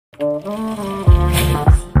神魂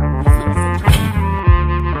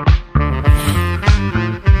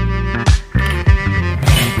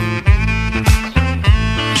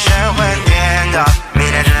颠倒，迷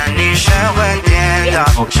恋着你神魂颠倒，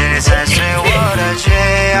是你踩碎我的解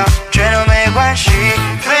药，全都没关系。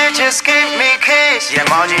Please just give me kiss， 眼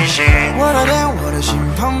冒金星。我的脸，我的心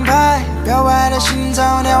澎湃，表白的心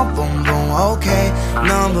脏跳蹦蹦 ，OK，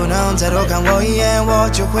 能不能再多看我一眼，我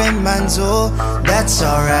就会满足 ，That's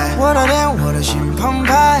alright。我的脸，我的心澎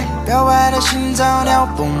湃，表白的心脏跳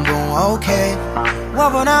蹦蹦 ，OK， 我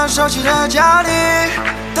不能收起的焦虑，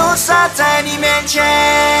都洒在你面前。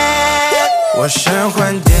我神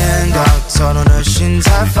魂颠倒，躁动的心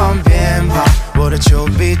在放鞭炮，我的丘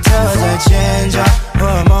比特在尖叫，荷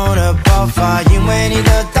尔蒙的爆发，因为你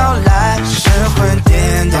的到来。神魂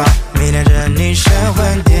颠倒，迷恋着你，神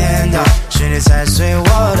魂颠倒，是你踩碎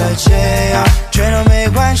我的解药，全都没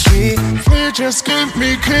关系。Please just give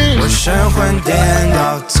me kiss。我神魂颠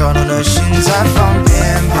倒，躁动的心在放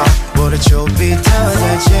鞭炮，我的丘比特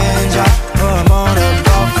在尖叫，荷尔蒙的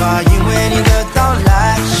爆发，因为你的到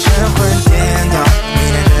来。神魂颠倒，迷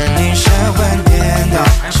恋着你，神魂颠倒，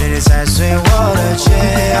是你踩碎我的解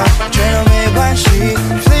药，全都没关系。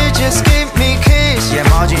Please just give me kiss， 眼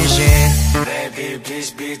冒金星。Baby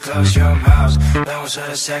please be close your mouth， 办公室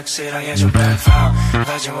的 sexy 让眼球奔放，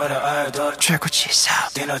靠近我的耳朵，吹口气哨，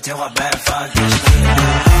听到天花板放电视机。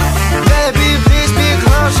Baby please be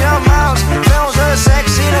close your mouth， 办公室的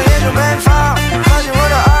sexy 让眼球奔放，靠近我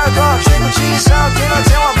的耳朵，吹口气哨，听到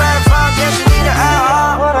天花板放电视你的爱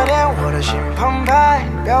好。我的脸，我的心澎湃，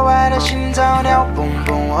表白的心脏跳蹦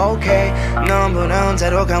蹦 ，OK， 能不能再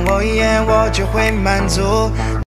多看我一眼，我就会满足。